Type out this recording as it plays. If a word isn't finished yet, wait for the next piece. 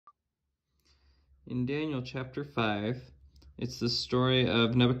In Daniel chapter 5, it's the story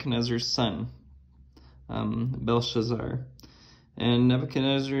of Nebuchadnezzar's son, Belshazzar. And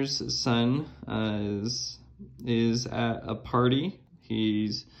Nebuchadnezzar's son is at a party.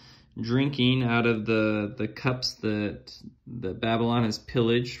 He's drinking out of the cups that Babylon has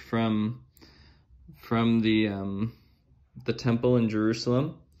pillaged from the temple in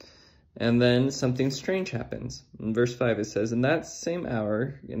Jerusalem. And then something strange happens. In verse 5 it says, in the same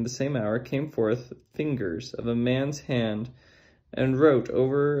hour came forth fingers of a man's hand, and wrote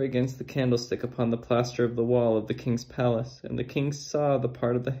over against the candlestick upon the plaster of the wall of the king's palace. And the king saw the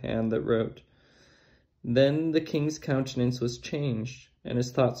part of the hand that wrote. Then the king's countenance was changed, and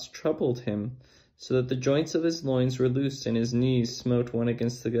his thoughts troubled him, so that the joints of his loins were loosed, and his knees smote one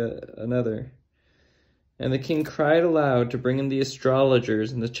against another. And the king cried aloud to bring in the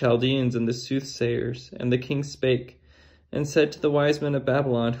astrologers and the Chaldeans and the soothsayers. And the king spake and said to the wise men of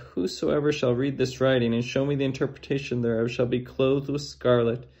Babylon, whosoever shall read this writing and show me the interpretation thereof shall be clothed with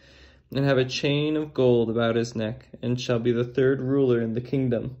scarlet, and have a chain of gold about his neck, and shall be the third ruler in the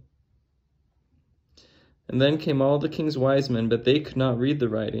kingdom. And then came all the king's wise men, but they could not read the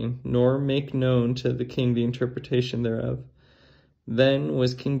writing, nor make known to the king the interpretation thereof. Then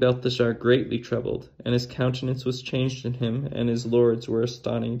was King Belteshazzar greatly troubled, and his countenance was changed in him, and his lords were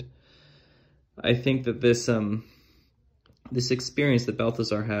astonished. I think that this experience that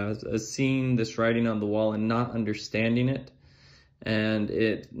Belteshazzar has, of seeing this writing on the wall and not understanding it, and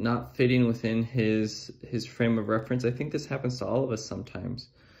it not fitting within his frame of reference, I think this happens to all of us sometimes.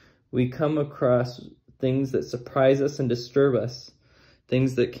 We come across things that surprise us and disturb us,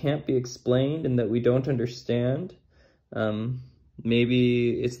 things that can't be explained and that we don't understand.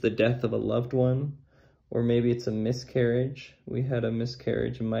 Maybe it's the death of a loved one, or maybe it's a miscarriage. We had a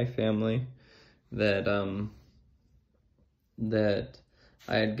miscarriage in my family that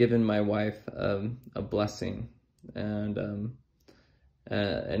I had given my wife a blessing, and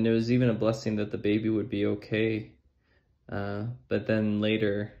it was even a blessing that the baby would be okay. But then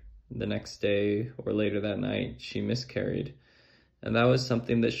later, the next day or later that night, she miscarried, and that was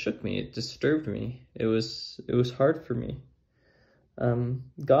something that shook me. It disturbed me. It was hard for me.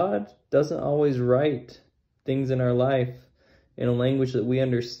 God doesn't always write things in our life in a language that we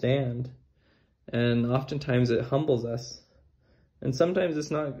understand, and oftentimes it humbles us. And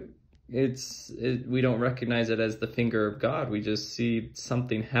sometimes we don't recognize it as the finger of God. We just see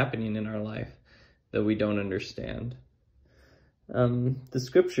something happening in our life that we don't understand. The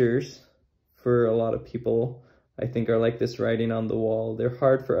scriptures, for a lot of people, I think, are like this writing on the wall. They're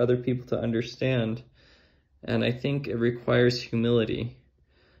hard for other people to understand. And I think it requires humility.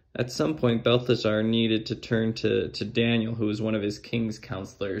 At some point, Belteshazzar needed to turn to Daniel, who was one of his king's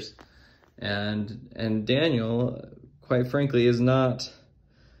counselors. And Daniel, quite frankly, is not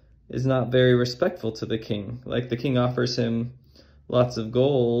very respectful to the king. Like, the king offers him lots of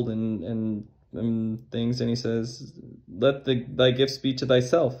gold and things, and he says, let thy gifts be to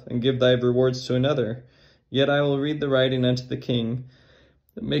thyself, and give thy rewards to another. Yet I will read the writing unto the king,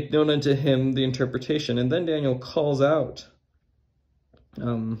 make known unto him the interpretation. And then Daniel calls out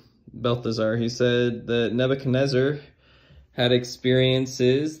Belteshazzar. He said that Nebuchadnezzar had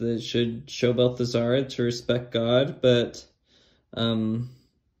experiences that should show Belteshazzar to respect God, but that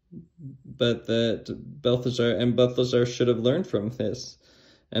Belteshazzar should have learned from this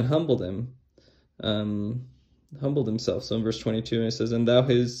and humbled himself. So in verse 22 it says, and thou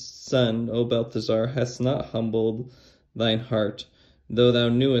his son, O Belteshazzar, hast not humbled thine heart, though thou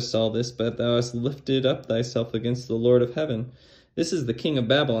knewest all this, but thou hast lifted up thyself against the Lord of heaven. This is the king of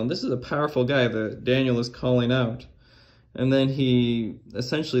Babylon. This is a powerful guy that Daniel is calling out. And then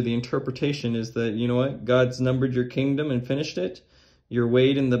essentially the interpretation is that, you know what, God's numbered your kingdom and finished it. You're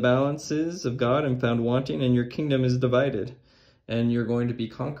weighed in the balances of God and found wanting, and your kingdom is divided, and you're going to be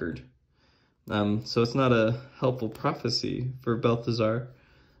conquered. So it's not a helpful prophecy for Belteshazzar.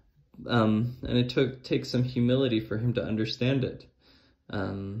 And it takes some humility for him to understand it.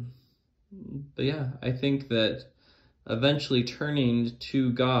 But yeah, I think that eventually turning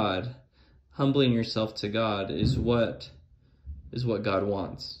to God, humbling yourself to God, is what God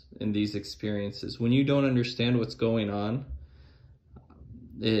wants in these experiences. When you don't understand what's going on,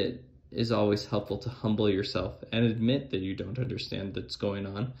 it is always helpful to humble yourself and admit that you don't understand what's going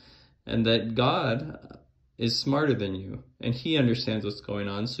on, and that God is smarter than you, and he understands what's going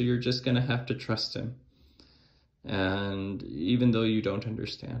on, so you're just going to have to trust him, and even though you don't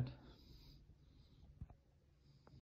understand.